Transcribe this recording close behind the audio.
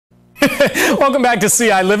Welcome back to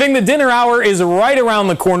CI Living. The dinner hour is right around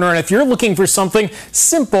the corner, and if you're looking for something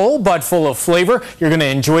simple but full of flavor, you're going to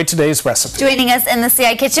enjoy today's recipe. Joining us in the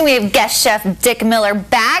CI kitchen, we have guest chef Dick Miller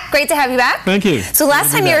back. Great to have you back. Thank you. So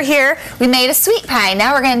last time you were here, we made a sweet pie.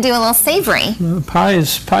 Now we're going to do a little savory. Pie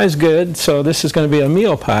is good, so this is going to be a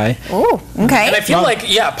meal pie. Ooh, okay. And I feel like,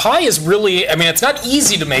 pie is really, it's not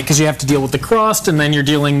easy to make because you have to deal with the crust, and then you're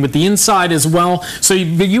dealing with the inside as well. So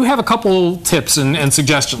you have a couple tips and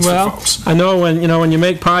suggestions for folks. I know when you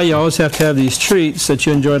make pie, you always have to have these treats that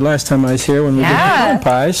you enjoyed last time I was here when we did corn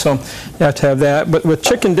pie. So you have to have that. But with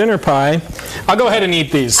chicken dinner pie, I'll go ahead and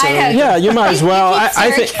eat these. So. Yeah, you might as well.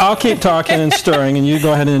 I think I'll keep talking and stirring, and you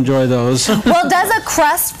go ahead and enjoy those. Well, does a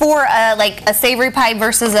crust for like a savory pie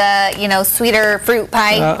versus a sweeter fruit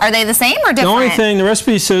pie, are they the same or different? The only thing the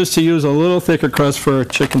recipe says to use a little thicker crust for a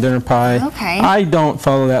chicken dinner pie. Okay. I don't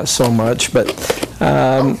follow that so much, but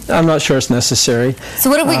I'm not sure it's necessary. So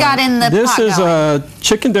what have we got in the pot? This is a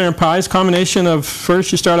chicken dinner pie. It's a combination of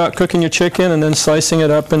first you start out cooking your chicken and then slicing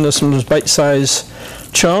it up into some bite-sized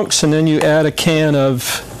chunks, and then you add a can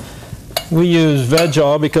of, we use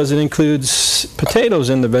Veg-All because it includes potatoes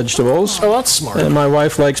in the vegetables. Oh, that's smart. And my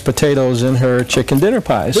wife likes potatoes in her chicken dinner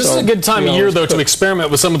pie. This is a good time of year, though, to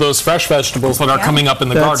experiment with some of those fresh vegetables that are coming up in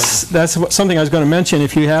the garden. That's something I was going to mention.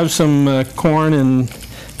 If you have some corn and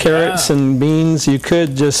carrots and beans, you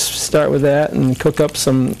could just start with that and cook up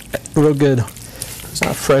some real good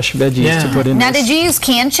fresh veggies to put in. Now, did you use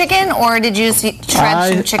canned chicken or did you shred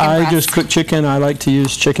some chicken breast? I just cook chicken. I like to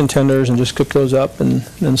use chicken tenders and just cook those up and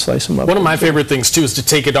then slice them up. One of my favorite things, too, is to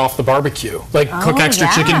take it off the barbecue. Like, cook extra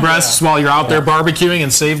chicken breasts while you're out there barbecuing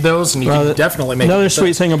and save those, and you can definitely make another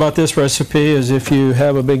sweet thing about this recipe is if you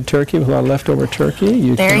have a big turkey with a lot of leftover turkey,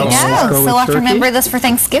 you there you go. So we'll have to remember this for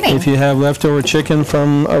Thanksgiving. If you have leftover chicken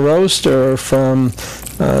from a roast or from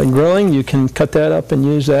grilling, you can cut that up and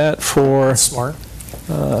use that for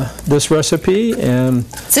this recipe. And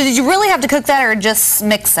so did you really have to cook that or just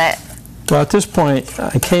mix it? Well, at this point,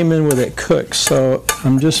 I came in with it cooked, so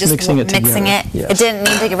I'm just mixing it together. Mixing it? Yes. It didn't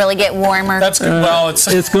need to really get warmer? That's good. Well,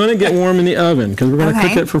 it's going to get warm in the oven because we're going to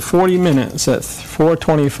cook it for 40 minutes at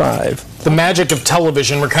 425. The magic of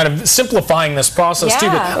television, we're kind of simplifying this process, too.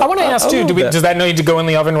 But I want to ask, too, does that need to go in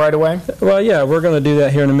the oven right away? Well, yeah, we're going to do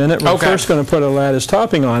that here in a minute. We're first going to put a lattice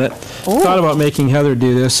topping on it. Thought about making Heather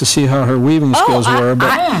do this to see how her weaving skills were. But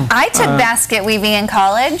I took basket weaving in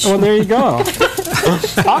college. Well, there you go.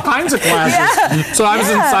 All kinds of classes. Yeah. So I was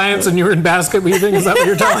in science and you were in basket weaving? Is that what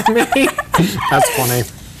you're telling me? That's funny.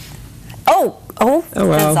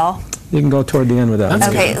 That's all. You can go toward the end with that.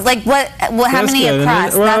 Okay, like how many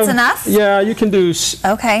across? That's enough? Yeah, you can do.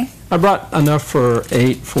 Okay. I brought enough for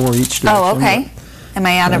 8 for each direction. Oh, okay. Am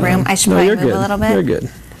I out of room? I should probably move a little bit. You're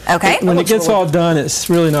good. Okay. When it gets all done, it's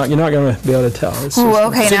really not. You're not going to be able to tell. Okay.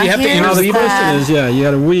 So now you have here's to is you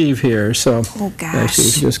got to weave here. So. Oh gosh. Actually,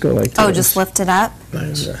 you just go like this. Oh, just lift it up.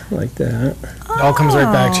 Nice. Like that. It all comes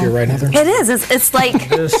right back to you, right, Heather? It is. It's like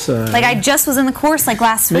this, like I just was in the course like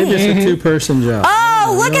last week. Maybe it's a 2-person job.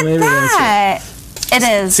 Oh, look at that. It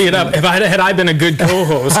is. See it up. Had I been a good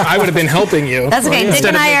co-host, I would have been helping you. That's okay. Dick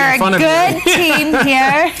and I are a good team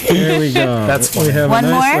here. There we go. That's funny. We have One a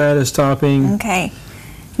nice more? lettuce topping. Okay.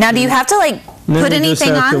 Now, do you have to put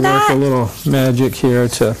anything on that? Just have to work a little magic here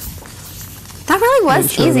to. That really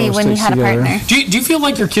was easy when you had a partner. Do you feel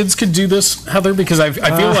like your kids could do this, Heather? Because I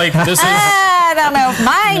feel like this is. I don't know if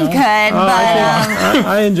mine could, but.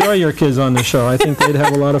 I enjoy your kids on the show. I think they'd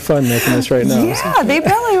have a lot of fun making this right now. Yeah, they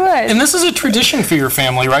probably would. And this is a tradition for your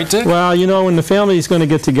family, right, Dick? Well, when the family's going to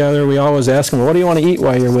get together, we always ask them, what do you want to eat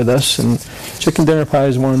while you're with us? And chicken dinner pie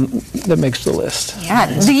is one that makes the list. Yeah.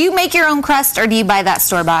 Do you make your own crust or do you buy that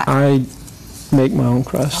store-bought? I make my own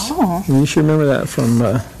crust. Oh. You should remember that from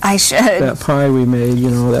I should. that pie we made,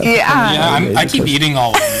 that I keep eating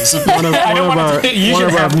all of these.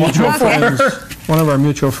 One of our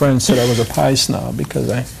mutual friends said I was a pie snob because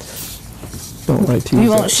I don't like to use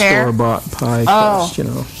that store-bought pie crust,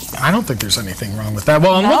 I don't think there's anything wrong with that.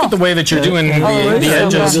 Well, and look at the way that you're doing the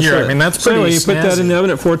edges here. I mean, that's pretty you put that in the oven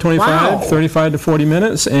at 425, 35 to 40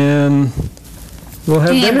 minutes, and we'll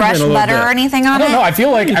have do you brush butter or anything on it? I don't know. I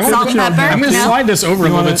feel like I'm going to slide this over a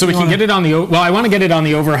little bit so we can get it on the. Well, I want to get it on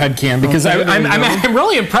the overhead can because I'm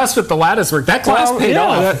really impressed with the lattice work. That class paid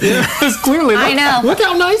off. It's clearly. I know. Look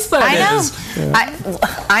how nice that is.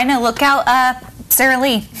 I know. Look out, Sarah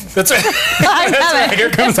Lee. That's right. That's right. Here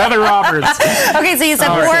comes Heather Roberts. Okay, so you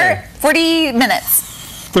said 40 minutes.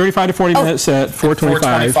 35 to 40 minutes at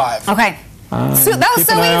 425. Okay. So that was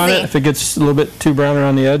so easy. If it gets a little bit too brown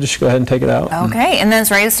around the edge, just go ahead and take it out. Okay, and then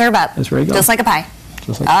it's ready to serve up. It's ready to go. Just like a pie.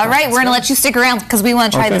 All right, we're going to let you stick around because we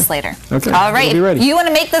want to try this later. Okay. All right, Be ready. if you want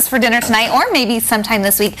to make this for dinner tonight or maybe sometime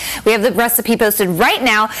this week, we have the recipe posted right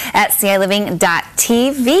now at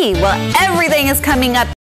CILiving.tv. Well, everything is coming up.